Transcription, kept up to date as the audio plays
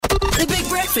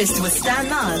Breakfast with Stan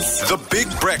Mars. The Big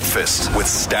Breakfast with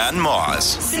Stan Mars.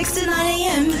 6 to 9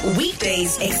 a.m.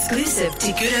 Weekdays exclusive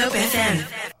to Good Hope FM.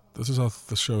 This is how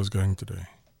the show is going today.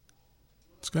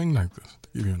 It's going like this, to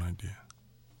give you an idea.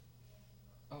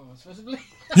 Oh, it's supposed to be.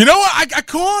 You know what? I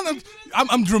can't.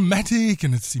 I'm dramatic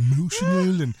and it's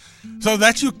emotional. And so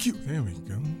that's your cue. There we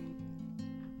go.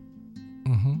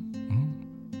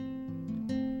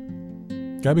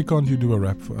 Gaby, can't you do a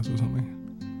rap for us or something?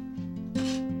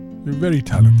 You're very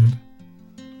talented.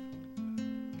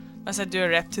 Must I do a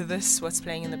rap to this? What's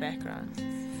playing in the background?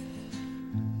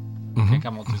 Okay,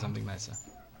 come on, do something nicer.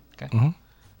 Okay.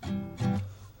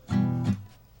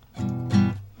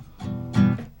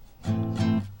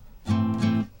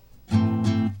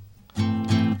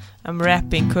 I'm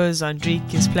rapping cause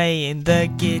Andrique is playing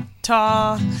the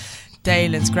guitar.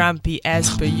 Dalen's grumpy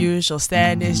as per usual.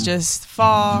 Stan is just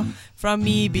far from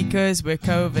me because we're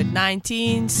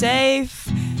COVID-19 safe.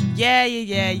 Yeah.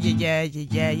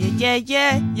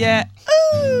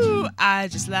 Ooh, I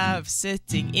just love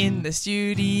sitting in the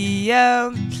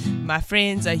studio. My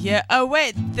friends are here. Oh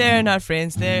wait, they're not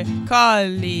friends, they're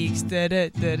colleagues.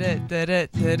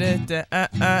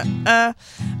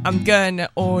 I'm gonna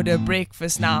order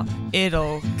breakfast now.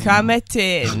 It'll come at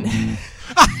 10.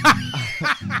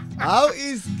 How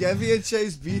is Gaby and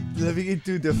Chase Beat living in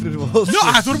two different worlds? No,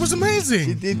 I thought it was amazing.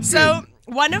 She did So,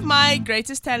 one of my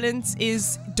greatest talents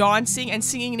is dancing and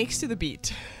singing next to the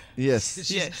beat. Yes.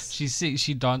 Yes.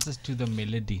 She dances to the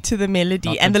melody. To the melody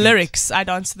Not and the the beat. lyrics. I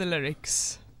dance to the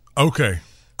lyrics. Okay.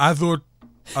 I thought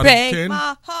out of Break 10.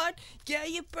 my heart, yeah,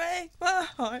 you break my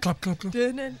heart. Clap.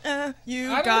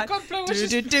 You I got can't play what do she's-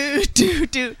 do do do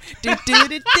do do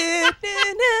do do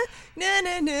na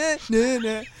na na na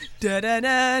na da da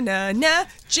na na na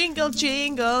jingle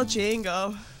jingle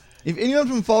jingle. If anyone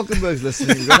from Falkenberg's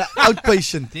listening, we're gonna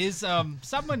outpatient. There's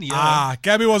someone here.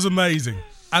 Gaby was amazing.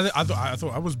 I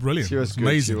thought I was brilliant. She was It good.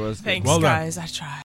 amazing. She was good. Thanks, Well done. guys. I tried.